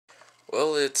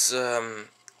Well, it's about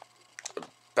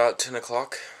 10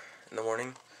 o'clock in the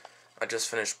morning. I just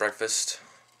finished breakfast,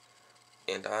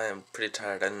 and I am pretty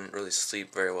tired. I didn't really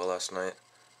sleep very well last night.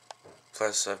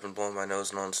 Plus, I've been blowing my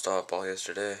nose non-stop all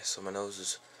yesterday, so my nose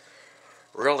is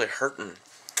really hurting.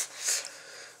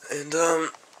 And,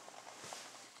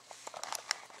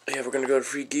 yeah, we're gonna go to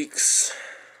Free Geeks,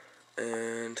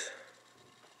 and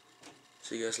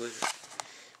see you guys later.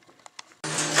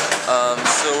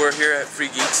 So we're here at Free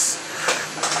Geeks,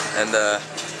 and,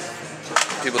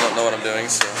 people don't know what I'm doing,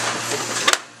 so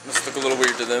this look a little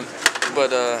weird to them.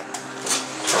 But, yeah,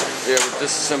 we're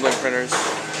disassembling printers.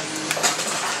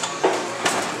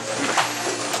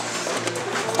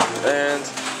 And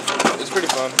it's pretty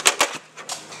fun.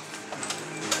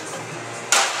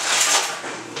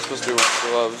 I'm supposed to be wearing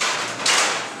gloves.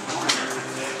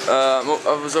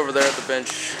 I was over there at the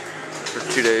bench for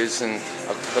 2 days, and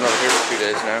I've been over here for 2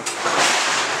 days now.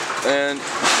 And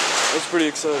it's pretty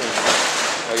exciting,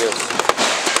 I guess.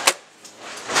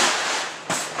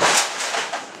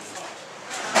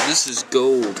 This is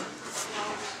gold.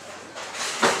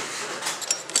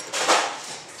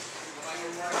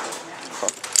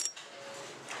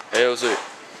 Hey, what's it?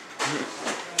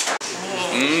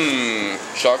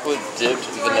 Chocolate dipped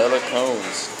vanilla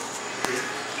cones.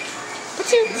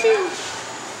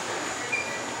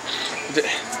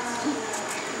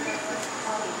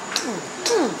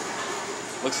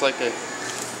 Looks like it.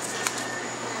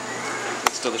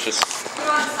 It's delicious. You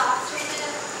want soft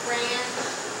treatment, brand?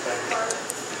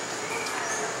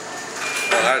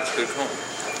 Oh, that's good cone.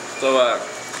 So,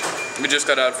 we just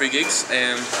got out of Free Geeks,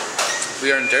 and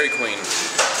we are in Dairy Queen.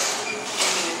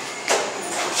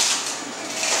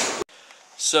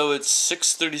 So it's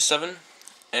 6:37,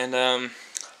 and I'm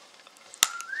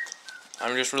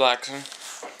just relaxing.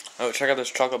 Oh, check out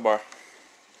this chocolate bar.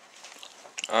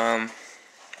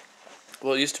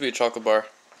 Well, it used to be a chocolate bar,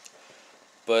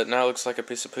 but now it looks like a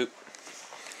piece of poop.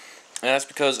 And that's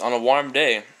because on a warm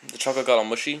day, the chocolate got all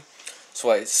mushy, so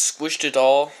I squished it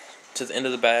all to the end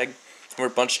of the bag, and we're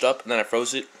bunched up, and then I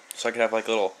froze it, so I could have like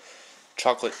a little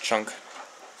chocolate chunk.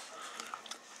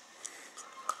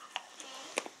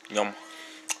 Yum.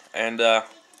 And,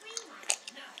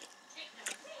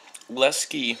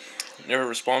 Lesky never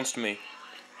responds to me.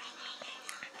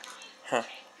 Huh.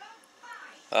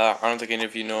 I don't think any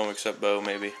of you know him except Beau,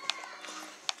 maybe.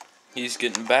 He's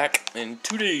getting back in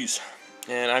 2 days.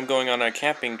 And I'm going on a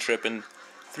camping trip in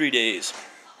 3 days.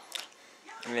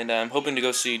 And I'm hoping to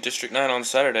go see District 9 on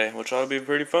Saturday, which ought to be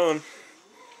pretty fun.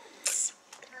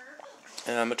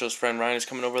 And Mitchell's friend Ryan is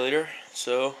coming over later,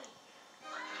 so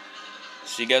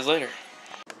see you guys later.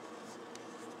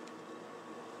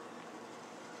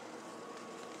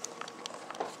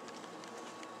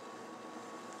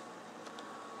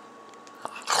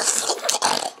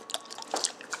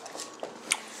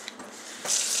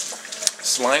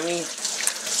 Slimy,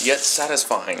 yet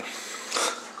satisfying.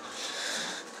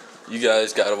 You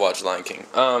guys gotta watch Lion King.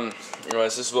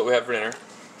 Anyways, this is what we have for dinner.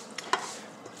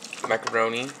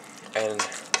 Macaroni and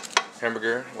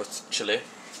hamburger with chili.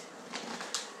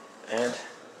 And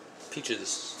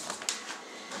peaches.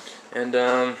 And,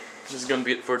 this is gonna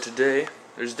be it for today.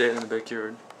 There's Dad in the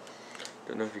backyard.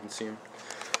 Don't know if you can see him.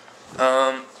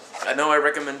 I know I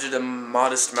recommended a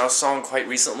Modest Mouse song quite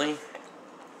recently,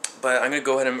 but I'm gonna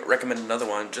go ahead and recommend another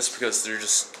one just because they're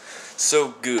just so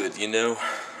good, you know?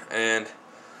 And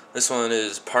this one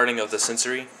is Parting of the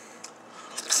Sensory.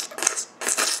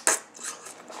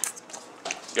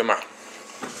 Come on.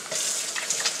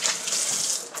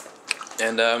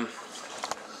 And,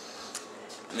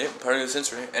 yeah, Parting of the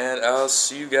Sensory. And I'll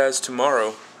see you guys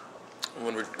tomorrow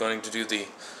when we're going to do the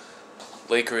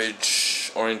Lake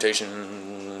Ridge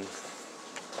orientation,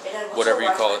 whatever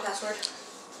you call it.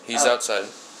 He's outside.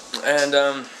 And,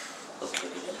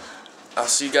 I'll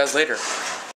see you guys later.